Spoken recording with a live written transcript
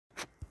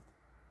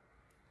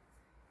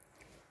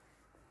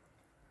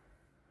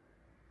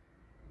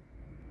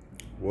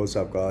What's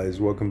up,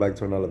 guys? Welcome back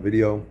to another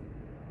video.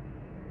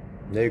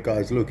 Hey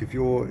guys, look, if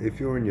you're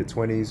in your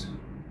 20s,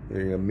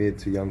 you're in your mid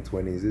to young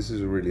 20s, this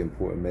is a really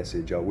important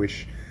message. I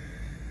wish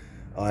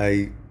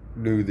I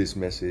knew this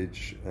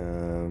message.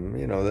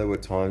 There were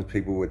times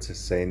people were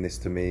just saying this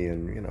to me,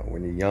 and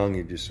when you're young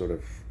you just sort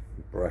of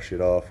brush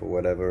it off or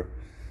whatever.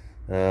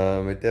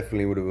 It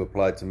definitely would have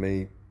applied to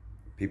me,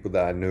 people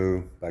that I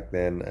knew back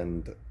then,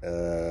 and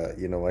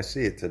I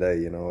see it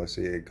today. I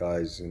see it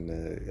guys in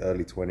the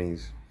early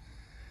 20s,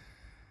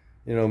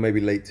 maybe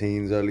late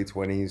teens, early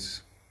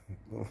 20s,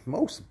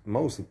 most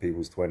of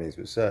people's 20s,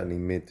 but certainly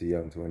mid to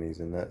young 20s.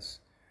 And I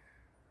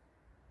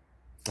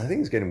think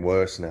it's getting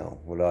worse now,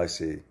 what I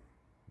see,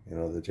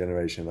 the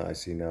generation that I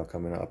see now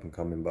coming up and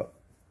coming. But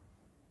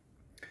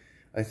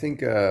I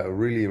think a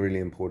really, really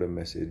important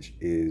message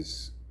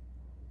is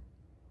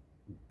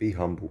be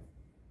humble.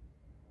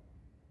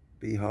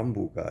 Be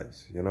humble,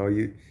 guys.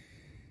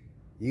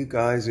 You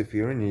guys, if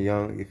you're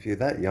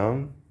that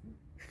young,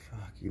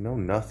 you know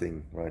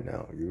nothing right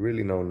now. You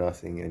really know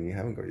nothing, and you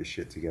haven't got your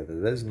shit together.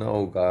 There's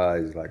no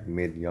guys like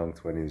mid young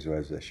 20s who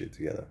has their shit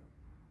together.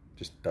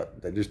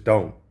 They just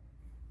don't.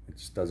 It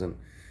just doesn't.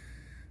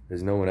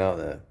 There's no one out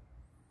there.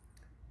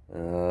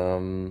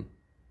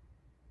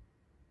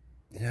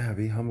 Yeah,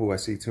 be humble. I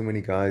see too many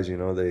guys.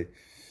 They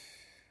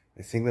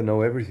think they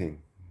know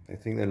everything. They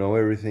think they know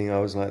everything. I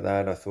was like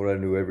that. I thought I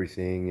knew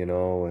everything.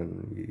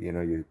 And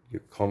you're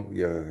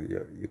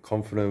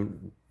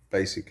confident,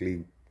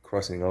 basically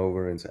crossing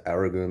over into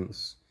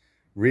arrogance.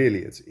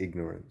 Really, it's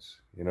ignorance.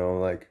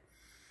 Like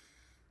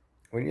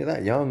when you're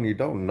that young, you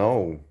don't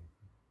know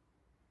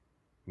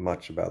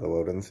much about the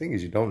world. And the thing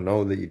is, you don't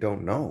know that you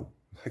don't know.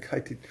 Like I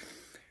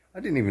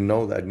didn't even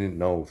know that I didn't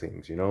know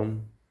things, I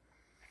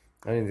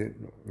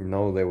didn't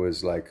know there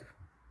was like,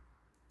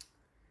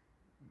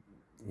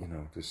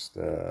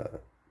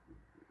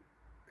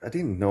 I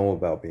didn't know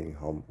about being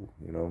humble,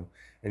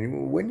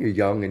 And when you're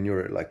young and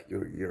you're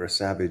a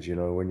savage,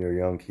 when you're a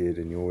young kid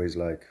and you're always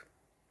like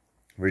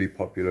really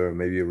popular, and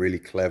maybe you're really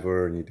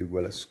clever and you do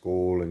well at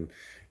school and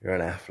you're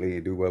an athlete,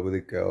 you do well with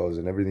the girls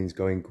and everything's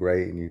going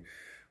great and you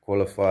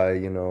qualify,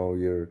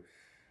 you're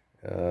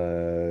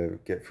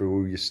get through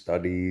all your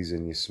studies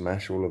and you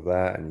smash all of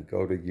that and you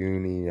go to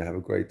uni, you have a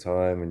great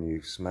time and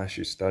you smash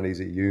your studies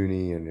at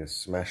uni and you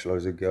smash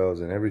loads of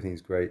girls and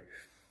everything's great.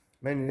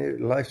 Man,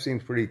 life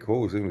seems pretty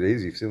cool. It seems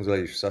easy. It seems like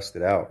you've sussed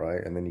it out,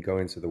 right? And then you go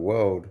into the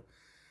world,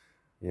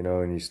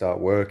 and you start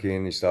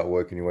working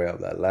your way up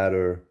that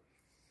ladder.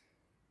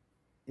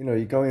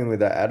 You go in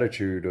with that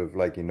attitude of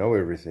like,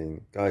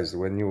 everything. Guys,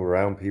 when you're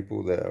around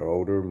people that are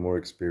older, more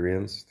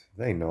experienced,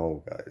 they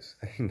know, guys.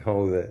 They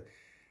know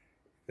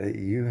that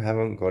you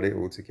haven't got it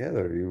all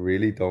together. You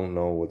really don't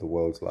know what the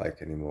world's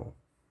like anymore.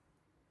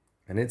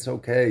 And it's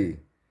okay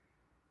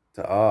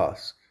to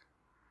ask.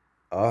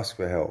 Ask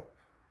for help.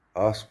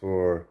 Ask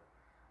for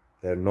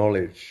their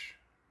knowledge,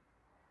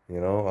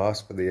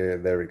 ask for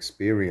their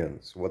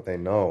experience, what they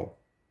know.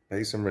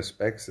 Pay some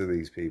respects to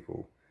these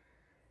people.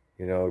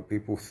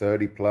 People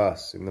 30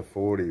 plus, in the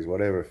 40s,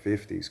 whatever,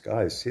 50s.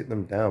 Guys, sit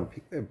them down,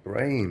 pick their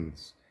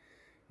brains.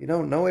 You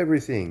don't know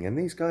everything, and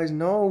these guys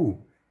know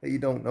that you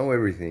don't know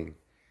everything.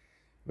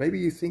 Maybe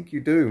you think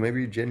you do,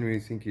 maybe you genuinely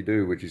think you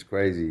do, which is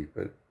crazy,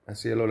 but I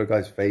see a lot of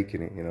guys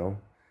faking it,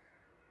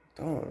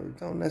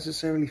 Don't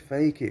necessarily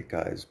fake it,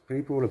 guys.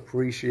 People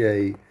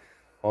appreciate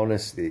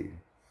honesty.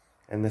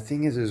 And the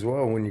thing is as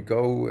well, when you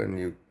go and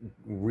you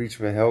reach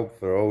for help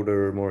for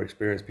older, more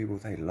experienced people,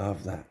 they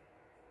love that.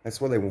 That's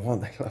what they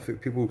want. They love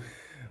it. People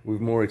with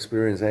more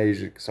experience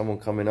age, someone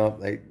coming up,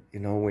 they,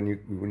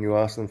 when you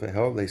ask them for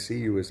help, they see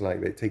you as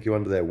like, they take you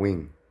under their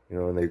wing,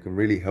 and they can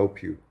really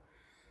help you.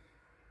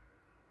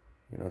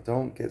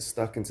 Don't get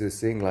stuck into this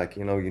thing like,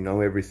 you know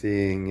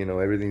everything,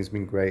 everything's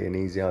been great and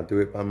easy. I'll do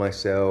it by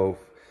myself.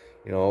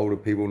 Older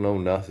people know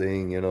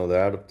nothing,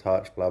 they're out of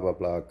touch, blah, blah,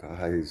 blah.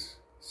 Guys,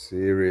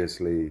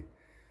 seriously,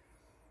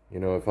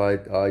 if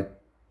I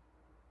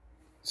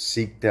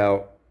seeked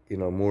out,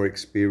 more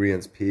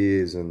experienced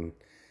peers and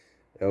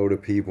elder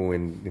people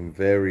in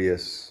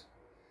various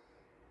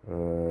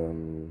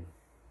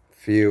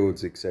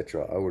fields,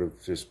 etc., I would have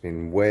just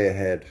been way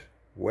ahead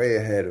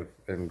of,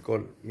 and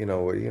got, I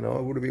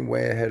would have been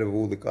way ahead of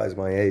all the guys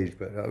my age,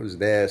 but I was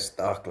there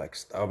stuck, like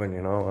stubborn,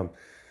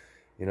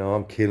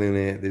 I'm killing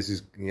it. This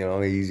is,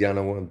 easy. I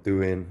know what I'm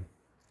doing.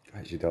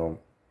 Guys, you don't.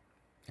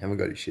 You haven't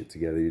got your shit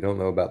together. You don't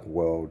know about the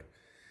world.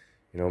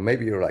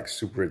 Maybe you're like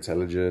super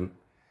intelligent.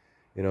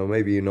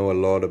 Maybe you know a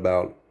lot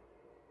about,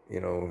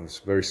 a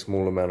very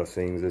small amount of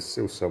things. There's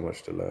still so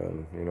much to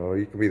learn.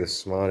 You could be the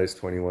smartest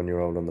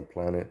 21-year-old on the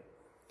planet.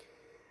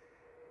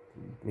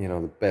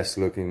 The best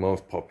looking,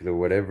 most popular,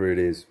 whatever it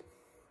is.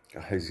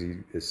 Guys,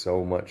 there's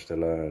so much to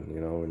learn,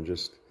 and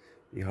just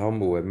be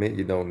humble. Admit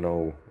you don't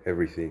know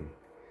everything.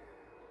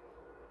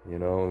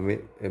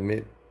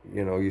 Admit,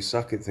 you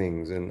suck at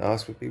things, and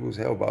ask for people's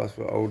help. Ask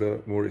for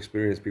older, more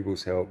experienced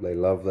people's help. They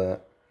love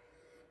that.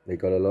 They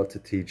got a lot to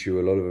teach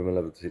you. A lot of them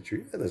love to teach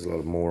you. Yeah, there's a lot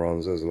of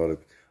morons. There's a lot of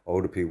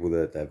older people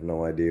that have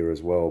no idea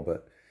as well.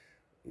 But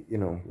you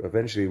know,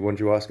 eventually, once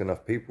you ask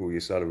enough people, you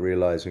start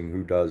realizing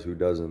who does, who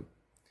doesn't.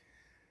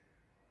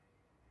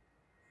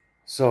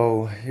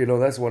 So, you know,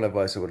 that's one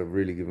advice I would have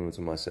really given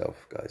to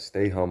myself, guys.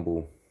 Stay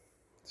humble,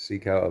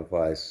 seek out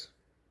advice.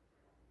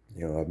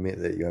 You know, admit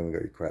that you haven't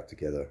got your crap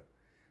together.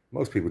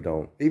 Most people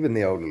don't. Even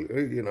the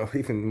older, you know,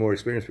 even more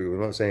experienced people.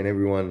 I'm not saying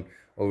everyone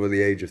over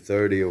the age of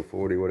 30 or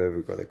 40,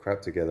 whatever, got their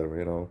crap together,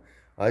 you know.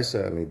 I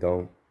certainly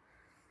don't.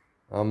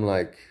 I'm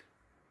like,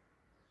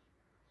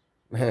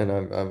 man,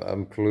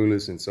 I'm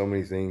clueless in so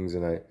many things,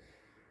 and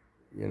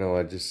you know,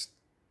 I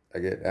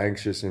get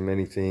anxious in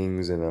many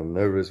things, and I'm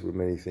nervous with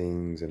many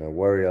things, and I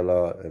worry a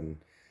lot, and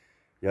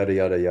yada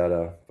yada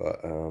yada.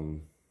 But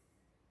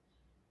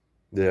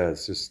yeah,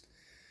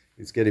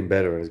 it's getting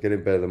better, and it's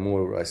getting better the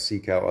more I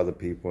seek out other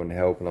people and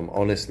help, and I'm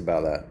honest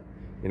about that.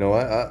 You know,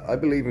 I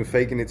believe in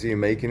faking it till you're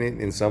making it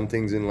in some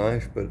things in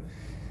life, but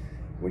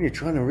when you're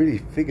trying to really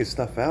figure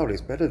stuff out,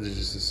 it's better to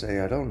just to say,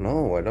 I don't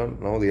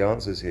know the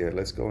answers here.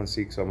 Let's go and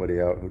seek somebody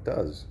out who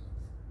does.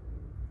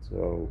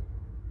 So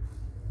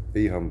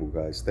be humble,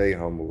 guys. Stay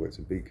humble. It's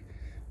a big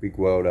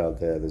world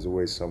out there. There's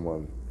always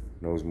someone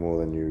who knows more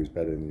than you, who's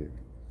better than you.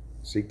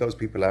 Seek those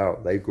people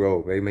out. They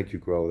grow. They make you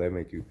grow. They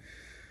make you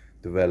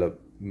develop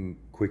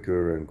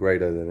quicker and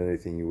greater than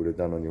anything you would have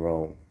done on your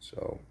own.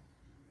 So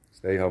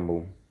stay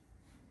humble.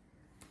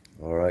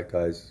 All right,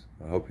 guys.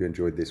 I hope you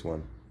enjoyed this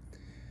one.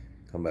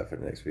 Come back for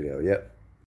the next video. Yep.